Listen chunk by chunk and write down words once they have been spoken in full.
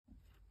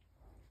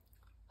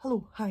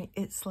Hello, hi,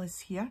 it's Liz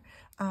here,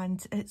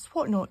 and it's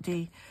WhatNot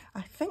Day.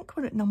 I think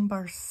we're at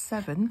number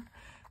 7,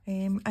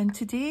 and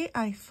today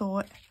I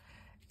thought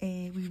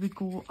we would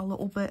go a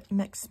little bit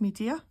mixed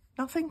media.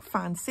 Nothing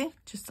fancy,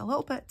 just a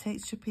little bit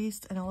texture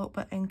paste and a little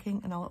bit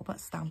inking and a little bit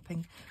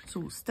stamping.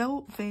 So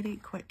still very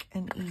quick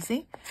and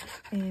easy.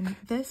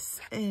 This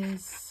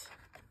is,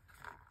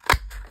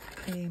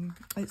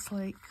 it's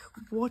like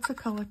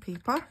watercolour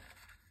paper.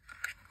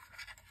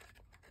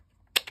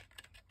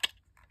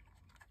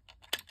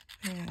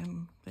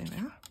 There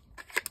we are.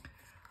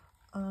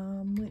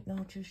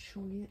 I'll just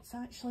show you. It's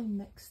actually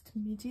mixed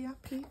media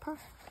paper.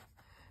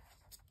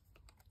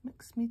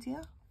 Mixed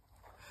media.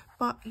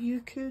 But you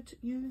could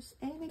use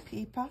any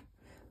paper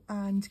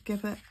and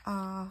give it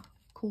a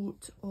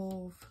coat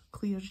of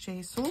clear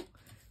gesso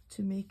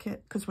to make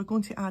it, because we're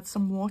going to add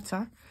some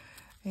water.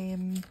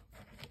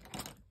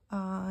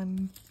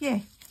 Yeah,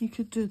 you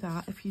could do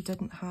that if you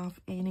didn't have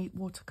any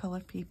watercolour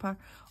paper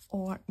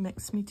or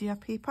mixed media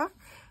paper.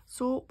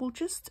 So we'll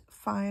just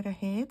fire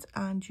ahead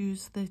and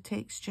use the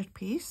texture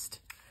paste.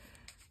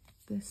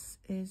 This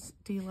is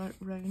Daler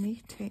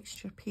Rowney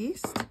texture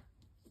paste.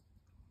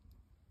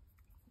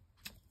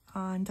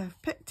 And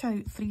I've picked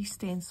out 3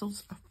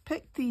 stencils. I've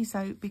picked these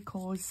out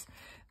because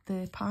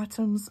the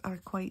patterns are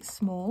quite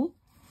small.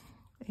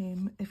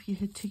 If you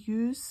had to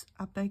use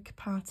a big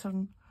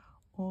pattern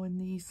on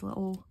these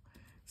little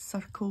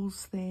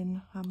circles,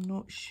 then I'm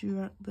not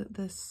sure that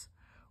this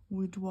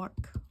would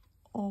work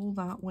all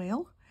that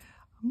well.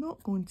 I'm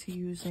not going to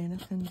use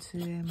anything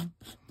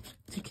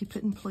to keep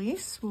it in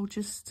place. We'll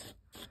just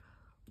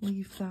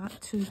leave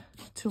that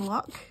to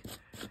luck.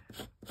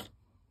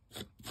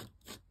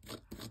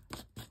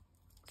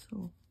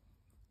 So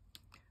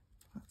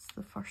that's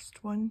the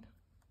first one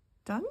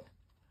done.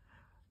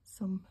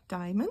 Some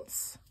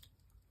diamonds.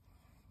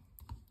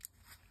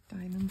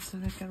 Diamonds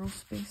are a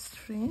girl's best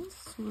friends,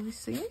 so they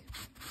say.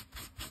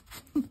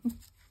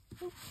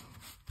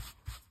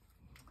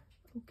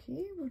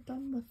 Okay, we're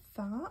done with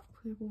that.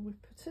 Where will we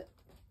put it?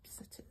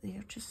 Sit it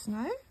there just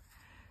now.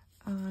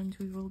 And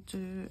we will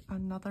do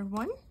another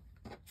one.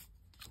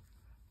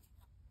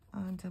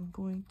 And I'm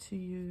going to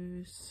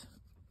use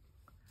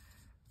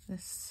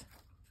this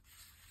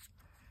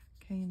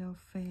kind of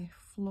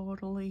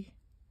florally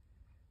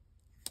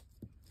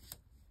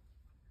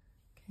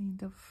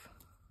kind of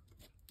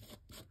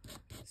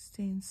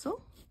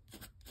stencil.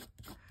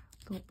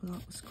 Thought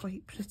that was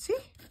quite pretty.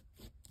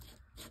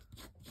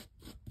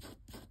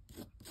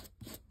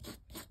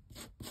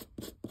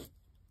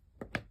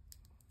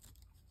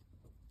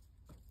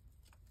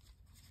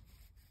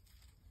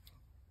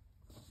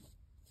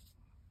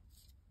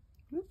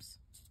 Oops.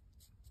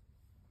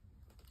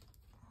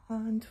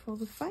 And for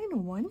the final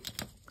one,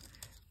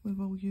 we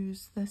will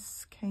use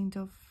this kind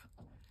of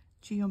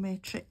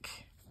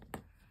geometric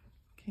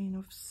kind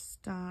of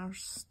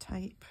stars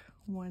type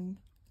one.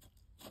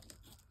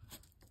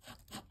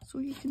 So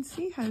you can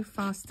see how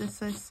fast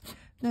this is.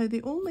 Now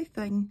the only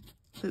thing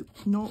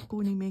that's not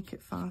going to make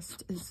it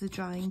fast is the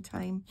drying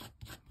time,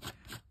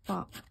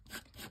 but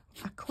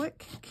a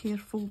quick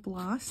careful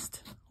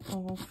blast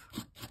of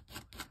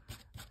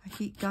a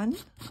heat gun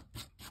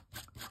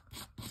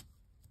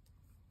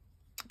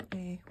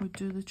would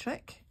do the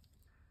trick.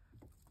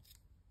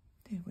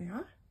 There we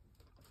are.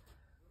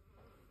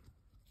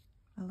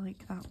 I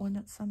like that one,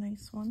 it's a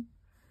nice one.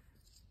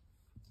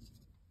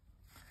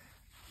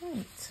 Right,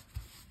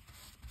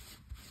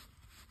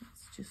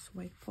 let's just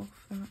wipe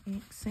off that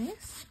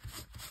excess.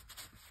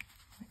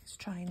 Let's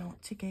try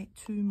not to get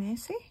too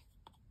messy,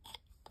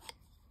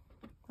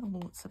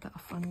 although it's a bit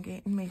of fun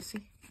getting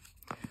messy.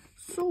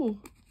 So,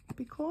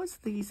 because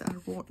these are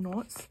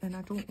WhatNots and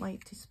I don't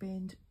like to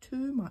spend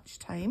too much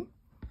time,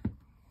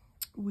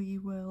 we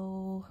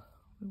will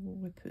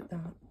put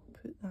that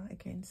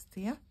against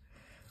there.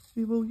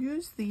 We will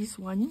use these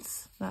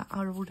ones that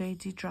are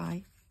already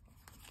dry.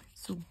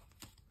 So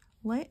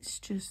let's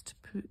just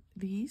put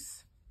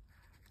these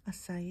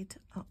aside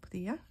up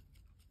there.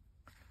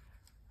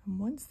 And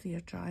once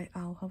they're dry,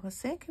 I'll have a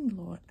second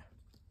lot.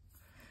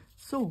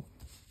 So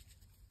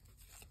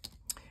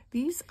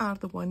these are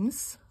the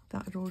ones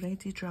that are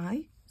already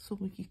dry. So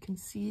you can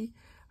see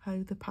how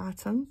the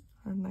pattern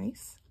are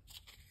nice.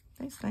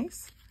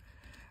 Nice.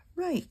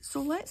 Right,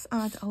 so let's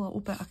add a little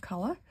bit of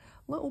colour,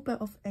 a little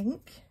bit of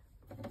ink.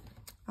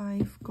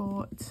 I've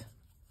got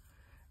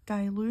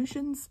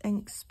Dilutions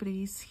ink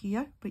sprays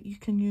here, but you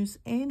can use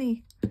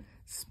any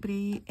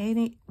spray,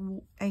 any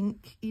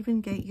ink,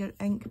 even get your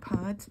ink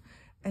pad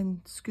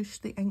and scoosh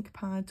the ink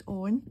pad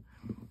on.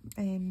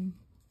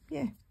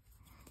 Yeah,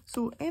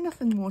 so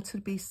anything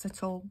water-based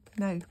at all.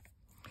 Now,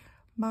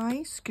 my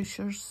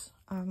scooshers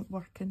aren't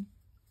working.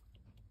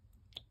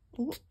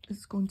 Oh,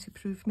 it's going to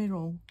prove me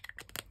wrong.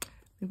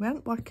 They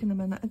weren't working a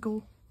minute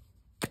ago,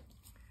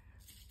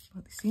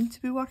 but they seem to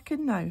be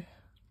working now.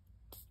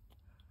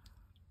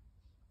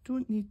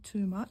 Don't need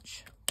too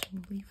much.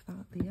 I'll leave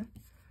that there.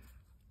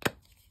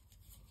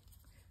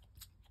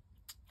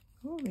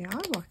 Oh, they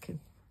are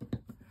working.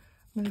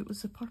 Now, it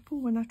was the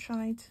purple when I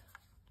tried.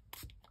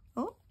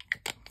 Oh,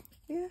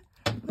 yeah.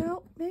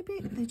 Well, maybe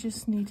maybe they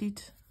just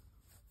needed,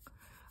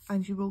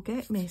 and you will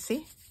get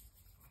messy.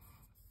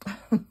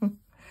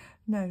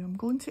 Now I'm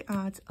going to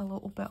add a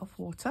little bit of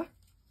water.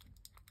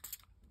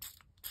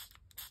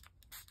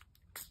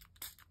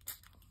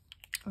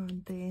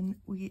 And then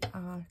we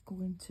are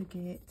going to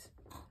get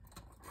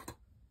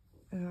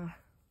our,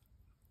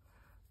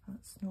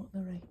 that's not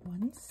the right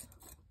ones.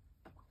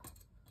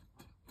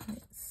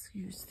 Let's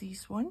use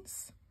these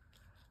ones.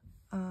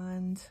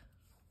 And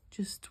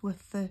just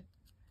with the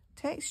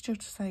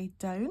textured side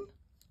down,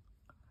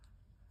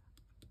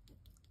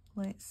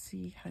 let's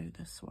see how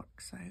this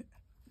works out.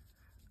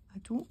 I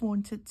don't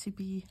want it to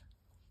be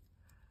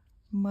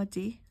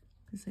muddy.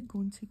 Is it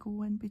going to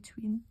go in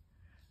between?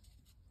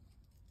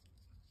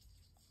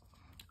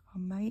 I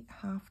might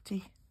have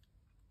to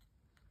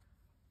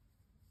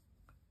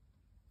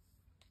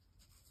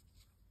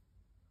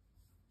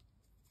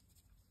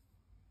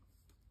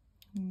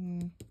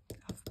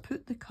I've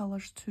put the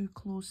colours too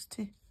close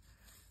to,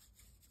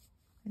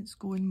 it's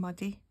going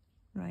muddy.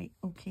 Right,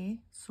 okay,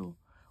 so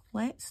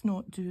let's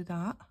not do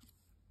that.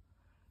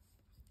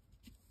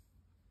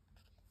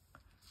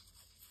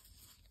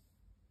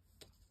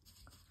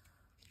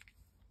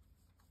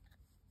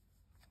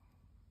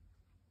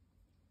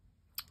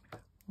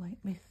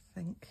 Let me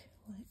think.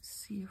 Let's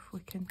see if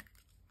we can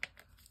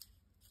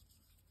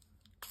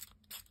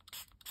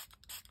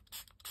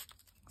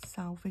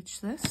salvage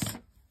this.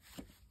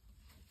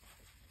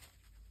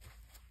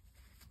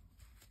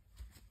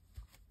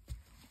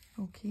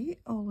 Okay,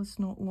 all is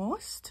not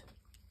lost.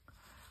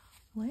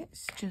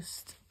 Let's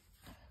just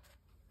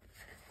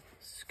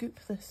scoop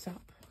this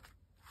up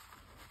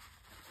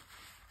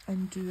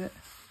and do it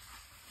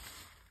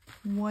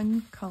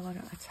one colour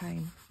at a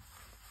time.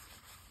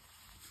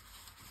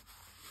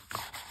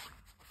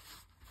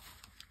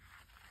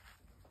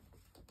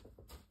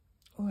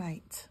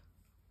 Right.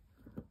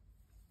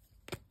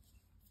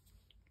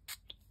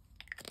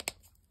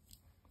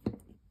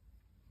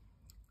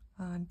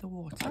 And the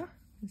water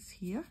is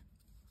here.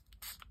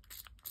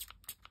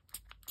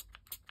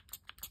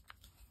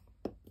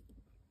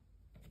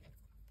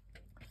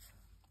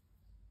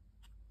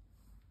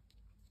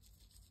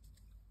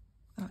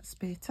 That's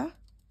better.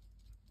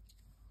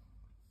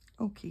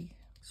 Okay,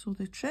 so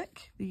the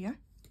trick there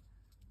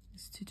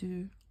is to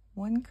do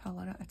one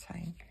colour at a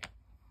time.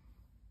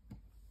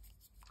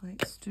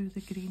 Let's do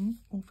the green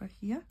over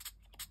here.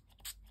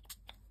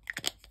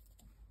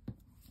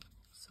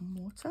 Some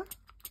water.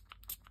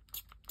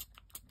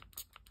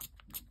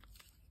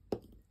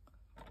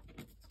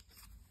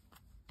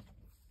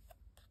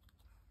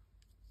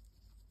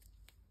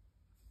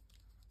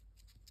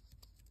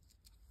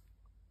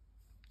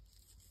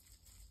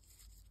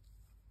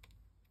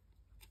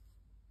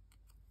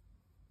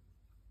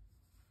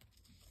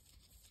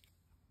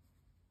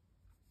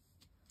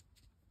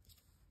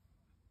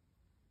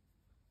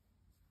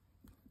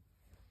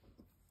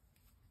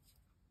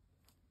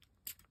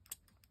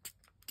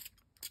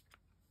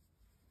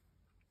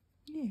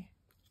 Yeah.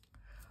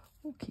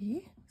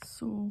 Okay,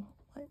 so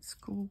let's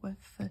go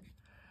with the,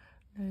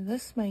 now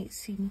this might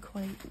seem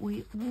quite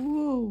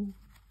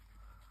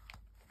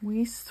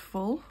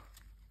wasteful,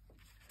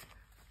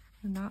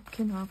 the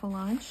napkin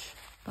avalanche,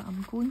 but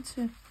I'm going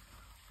to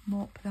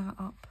mop that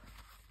up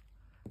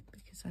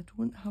because I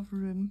don't have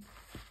room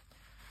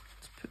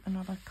to put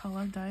another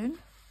colour down.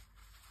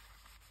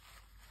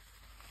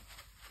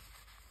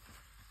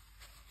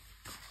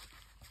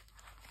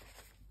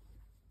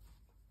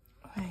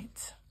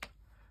 Right,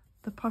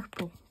 the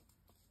purple.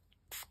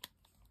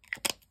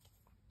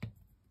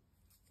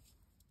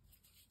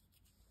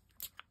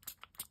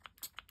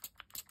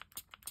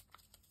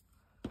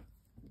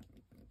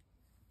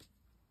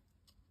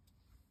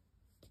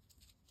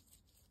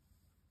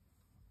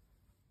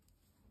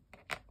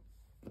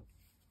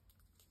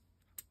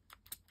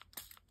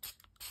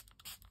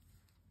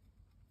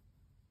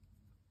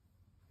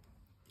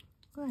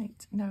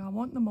 Right, now I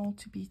want them all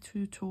to be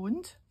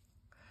two-toned,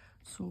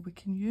 so we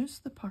can use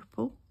the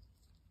purple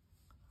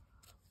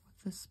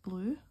with this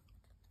blue.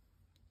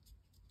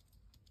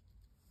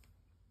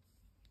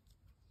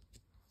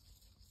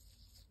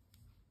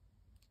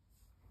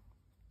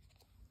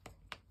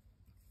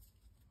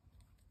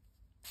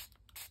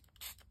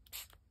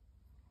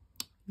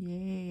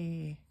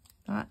 Yay,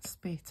 that's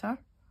better.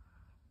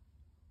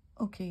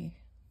 Okay,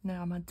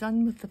 now am I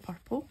done with the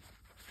purple?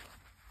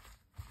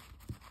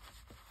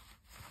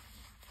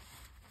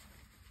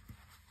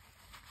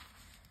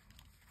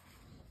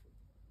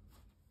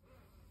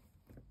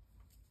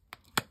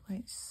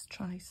 Let's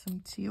try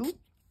some teal.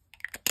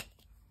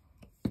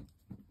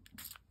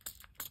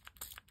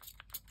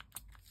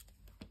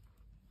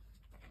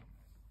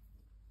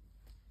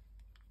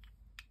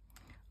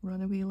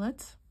 Runaway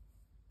lid.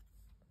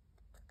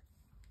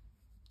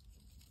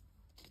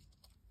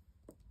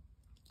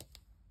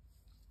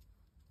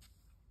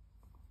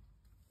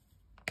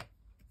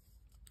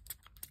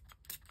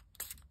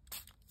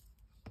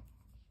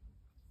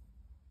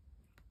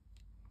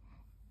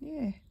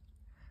 Yeah,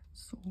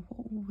 so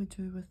what will we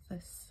do with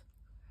this?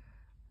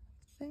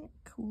 I think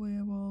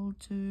we will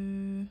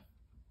do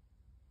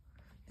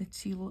the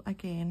teal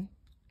again.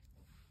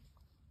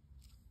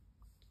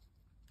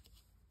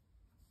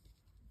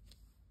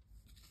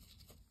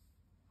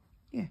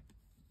 Yeah.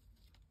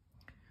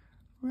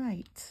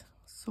 Right,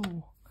 so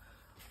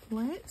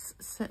let's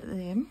sit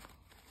them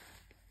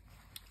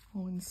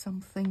on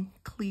something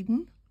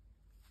clean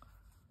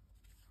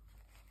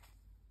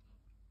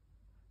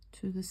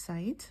to the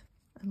side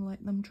and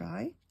let them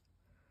dry.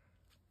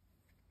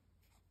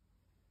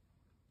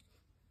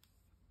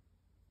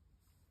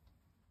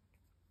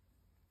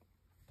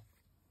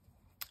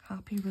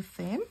 Happy with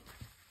them,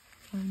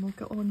 and we'll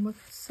get on with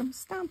some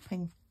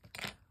stamping.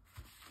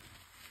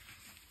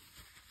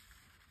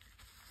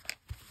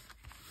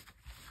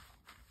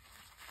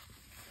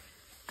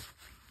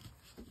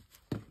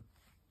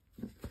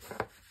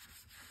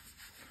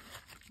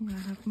 I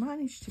have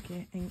managed to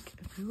get ink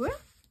everywhere.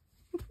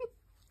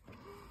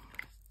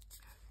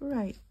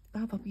 Right,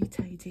 have a wee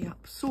tidy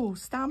up. So,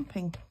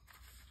 stamping.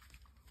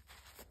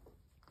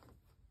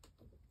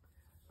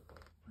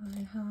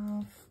 I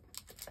have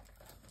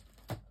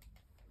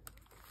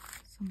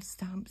some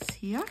stamps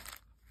here.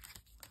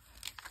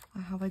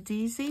 I have a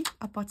daisy,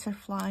 a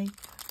butterfly,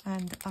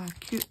 and a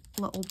cute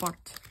little bird.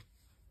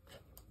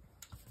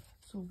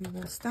 So we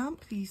will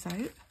stamp these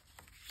out.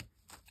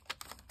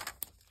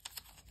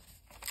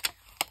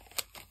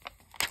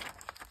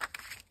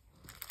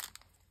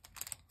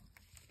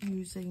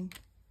 Using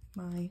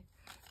my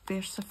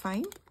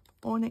VersaFine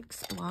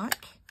Onyx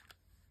Black.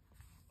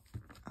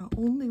 I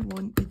only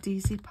want the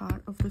daisy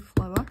part of the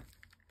flower.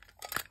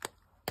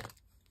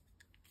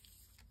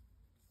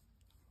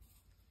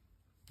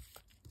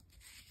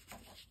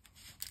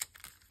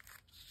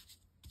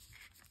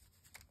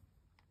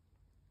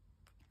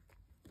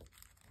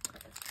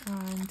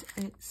 And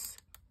it's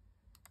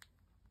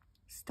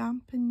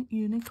Stampin'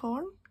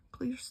 Unicorn,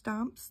 Clear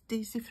Stamps,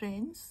 Daisy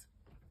Friends.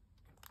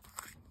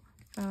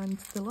 And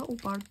the little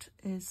bird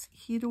is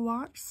Hero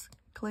Arts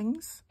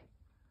Clings.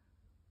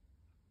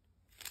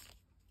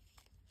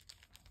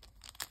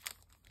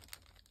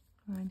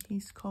 And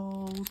he's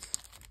called,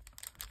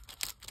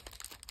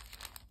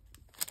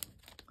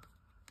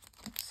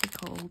 what's he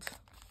called?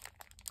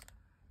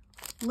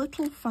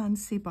 Little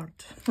Fancy Bird.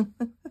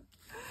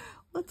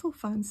 Little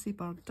Fancy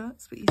Bird,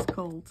 that's what he's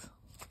called.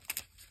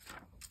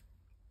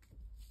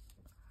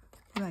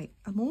 Right,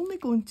 I'm only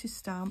going to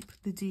stamp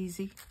the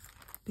daisy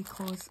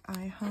because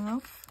I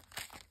have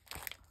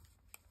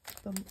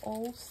them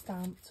all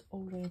stamped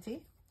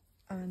already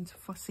and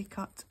fussy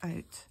cut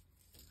out.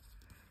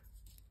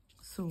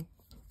 So,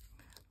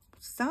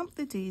 stamp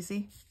the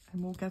daisy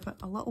and we'll give it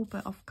a little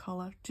bit of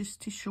colour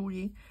just to show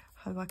you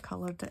how I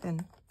coloured it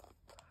in.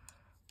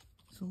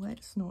 So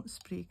let's not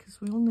spray because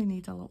we only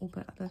need a little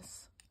bit of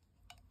this.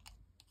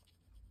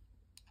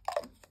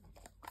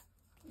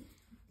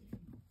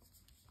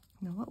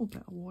 And a little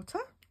bit of water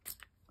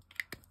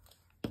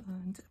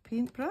and a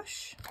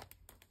paintbrush,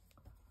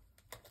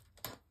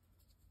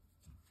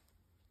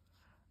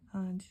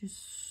 and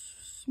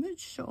just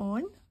smooch it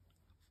on.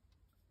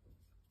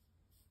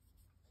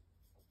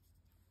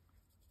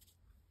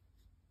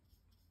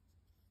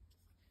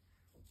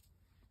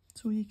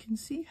 So you can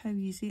see how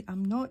easy.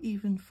 I'm not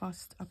even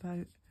fussed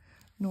about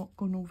not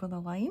going over the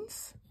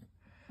lines.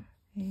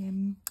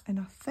 And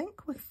I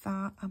think with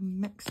that I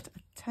mixed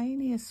a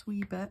tiniest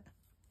wee bit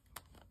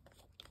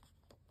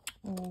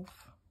of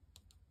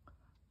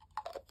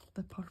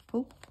the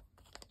purple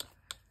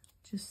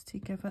just to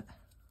give it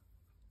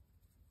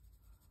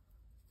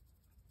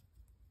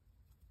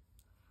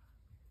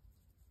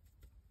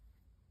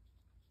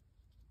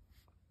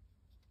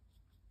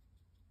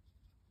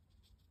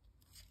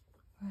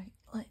right.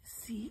 Let's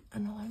see,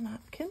 another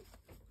napkin,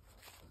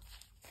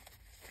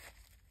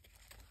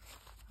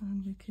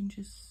 and we can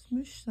just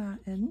smoosh that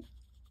in,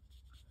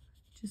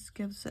 just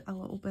gives it a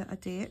little bit of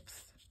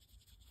depth.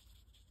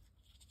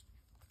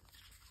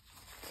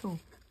 So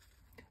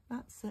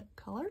that's it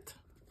coloured.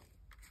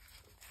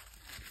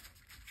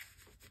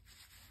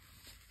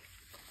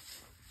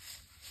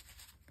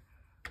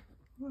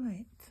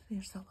 Right,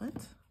 there's a lid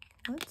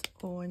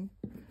on,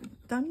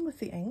 done with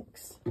the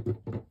inks.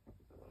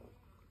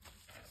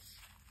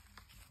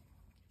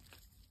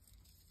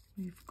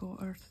 We've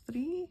got our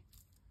 3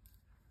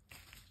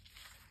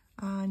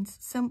 and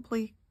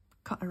simply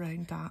cut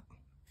around that.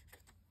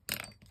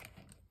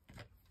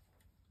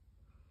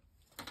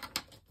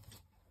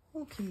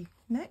 Okay,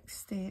 next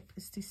step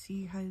is to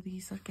see how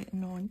these are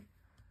getting on.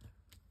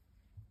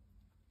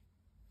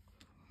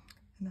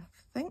 And I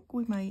think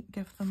we might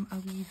give them a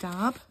wee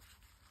dab.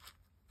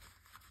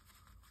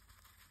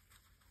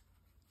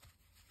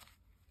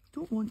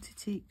 Don't want to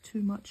take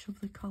too much of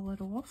the colour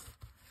off,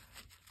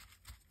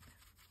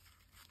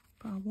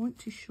 but I want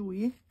to show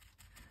you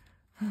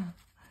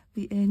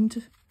the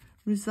end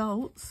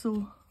result.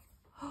 So,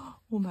 oh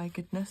my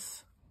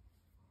goodness.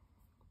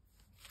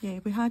 Yeah,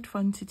 we had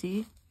fun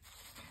today.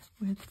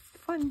 We had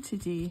fun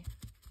today.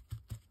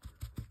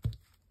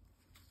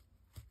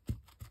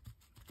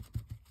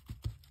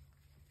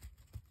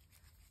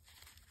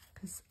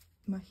 Because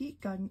my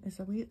heat gun is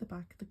away at the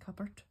back of the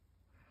cupboard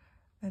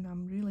and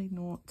I'm really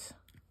not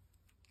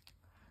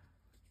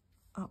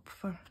up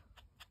for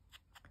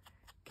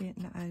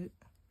getting it out.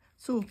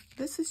 So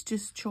this is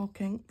just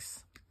chalk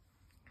inks,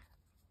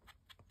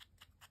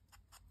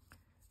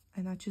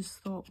 and I just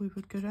thought we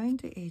would go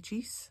around the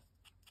edges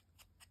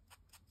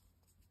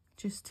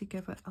just to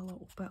give it a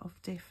little bit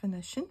of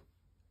definition.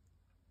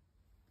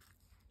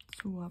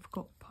 So I've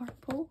got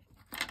purple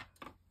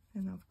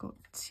and I've got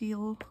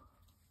teal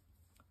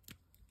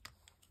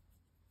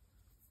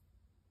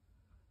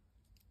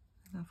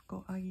and I've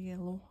got a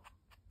yellowy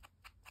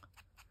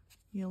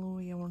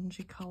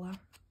orangey colour.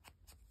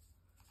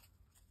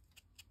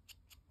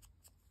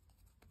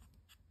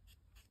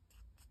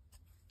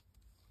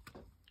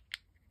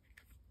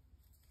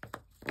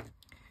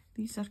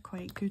 These are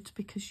quite good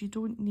because you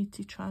don't need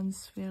to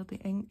transfer the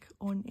ink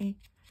onto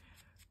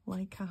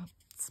like a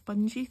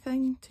spongy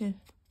thing to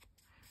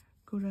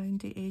go around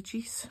the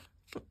edges,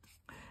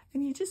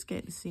 and you just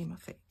get the same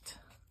effect.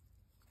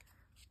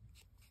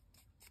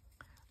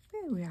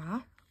 There we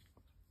are.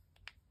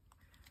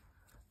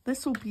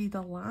 This will be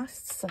the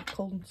last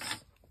circle.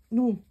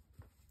 No,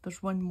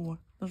 there's one more.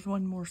 There's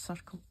one more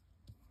circle.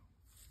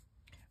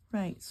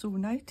 Right, so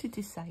now to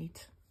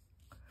decide.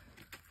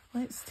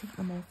 Let's take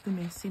them off the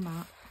messy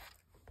mat.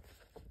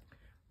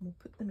 We'll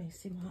put the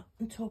messy mat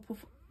on top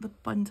of the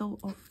bundle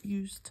of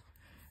used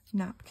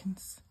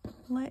napkins.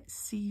 Let's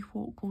see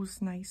what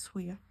goes nice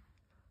where.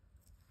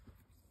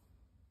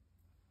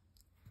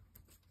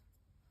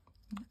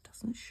 It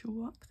doesn't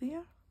show up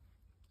there.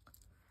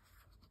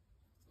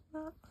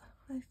 That,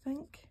 I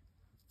think.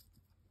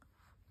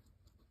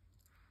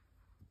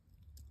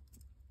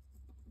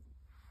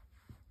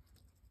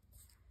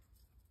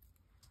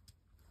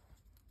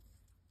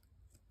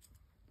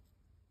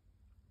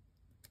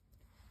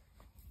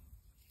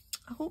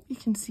 I hope you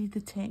can see the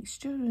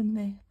texture and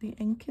the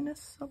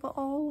inkiness of it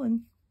all,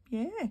 and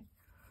yeah,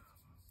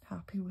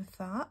 happy with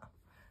that.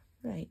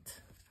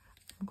 Right,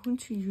 I'm going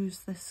to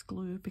use this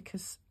glue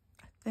because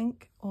I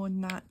think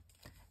on that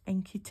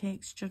inky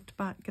textured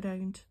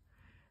background,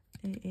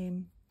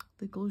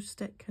 the glue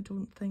stick I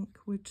don't think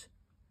would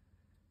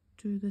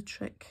do the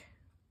trick.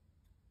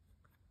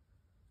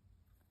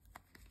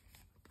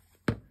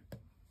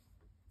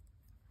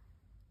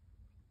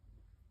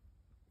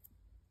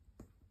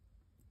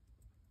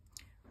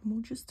 And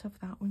we'll just have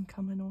that one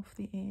coming off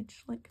the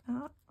edge like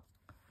that.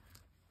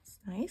 It's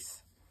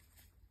nice.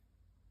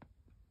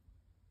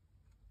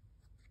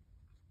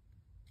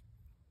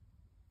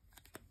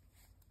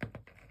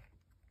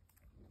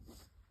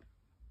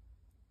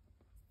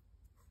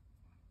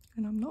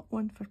 And I'm not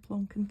one for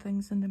plonking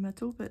things in the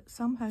middle, but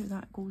somehow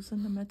that goes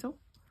in the middle.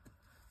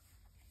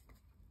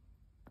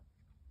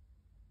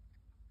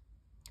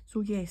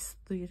 So yes,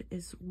 there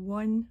is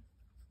one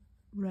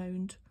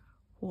round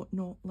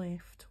WhatNot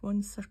left,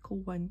 one circle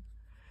one.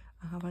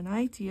 I have an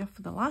idea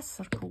for the last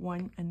circle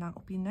one, and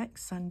that'll be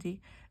next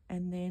Sunday,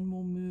 and then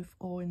we'll move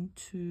on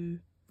to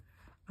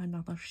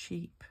another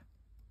shape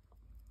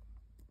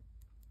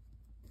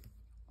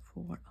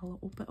for a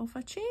little bit of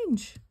a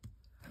change.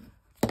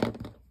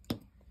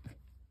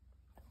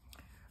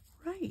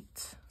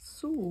 Right,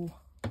 so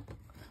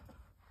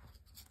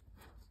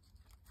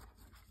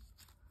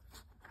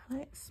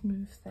let's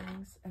move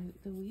things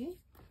out the way,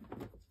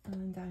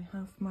 and I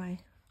have my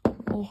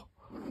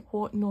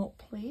WhatNot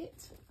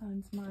plate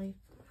and my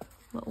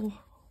little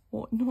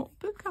WhatNot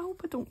book. I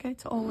hope I don't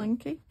get it all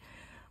inky.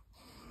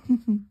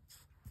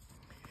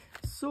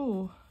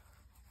 So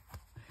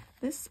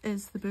this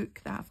is the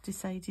book that I've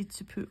decided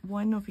to put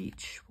one of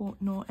each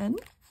WhatNot in.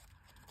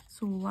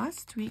 So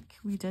last week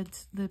we did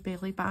the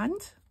belly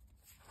band,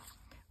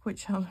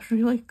 which I'm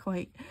really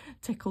quite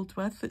tickled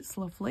with. It's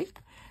lovely.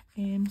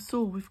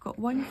 So we've got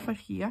one for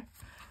here.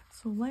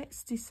 So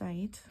let's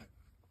decide.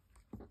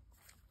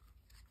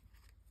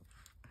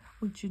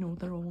 Would you know,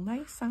 they're all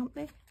nice, aren't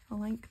they? I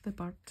like the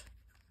bird.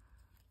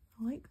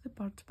 I like the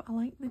bird, but I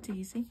like the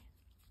daisy.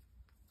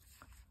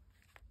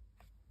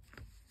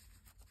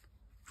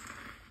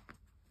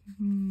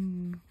 I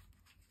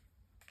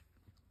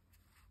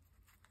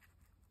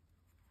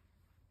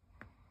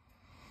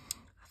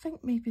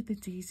think maybe the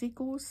daisy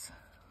goes.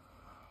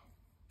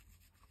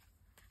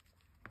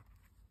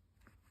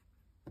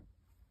 I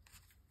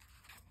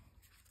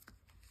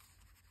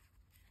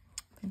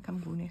think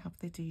I'm going to have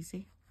the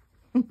daisy.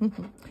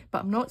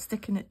 But I'm not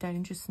sticking it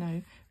down just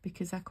now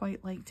because I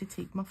quite like to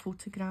take my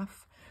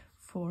photograph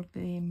for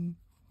the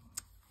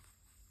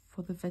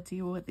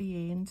video at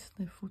the end.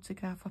 The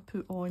photograph I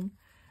put on,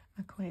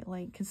 I quite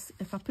like, because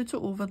if I put it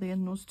over there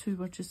and those two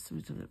were just,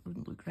 it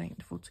wouldn't look right in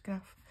the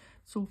photograph.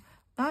 So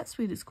that's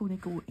where it's going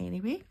to go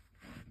anyway.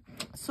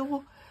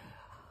 So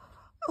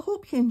I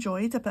hope you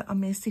enjoyed a bit of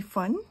messy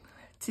fun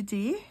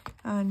today,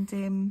 and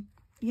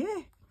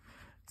yeah,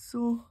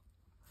 so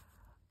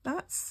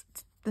that's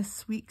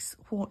this week's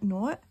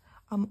WhatNot.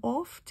 I'm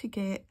off to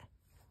get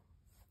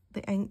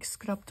the ink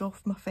scrubbed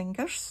off my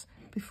fingers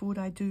before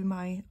I do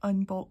my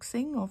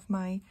unboxing of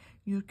my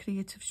Your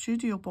Creative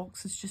Studio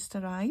box has just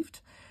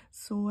arrived.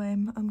 So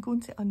I'm going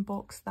to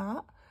unbox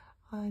that,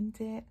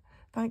 and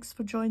Thanks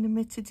for joining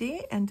me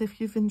today, and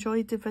if you've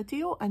enjoyed the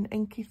video, an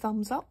inky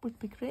thumbs up would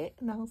be great,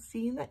 and I'll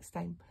see you next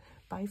time.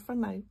 Bye for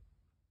now.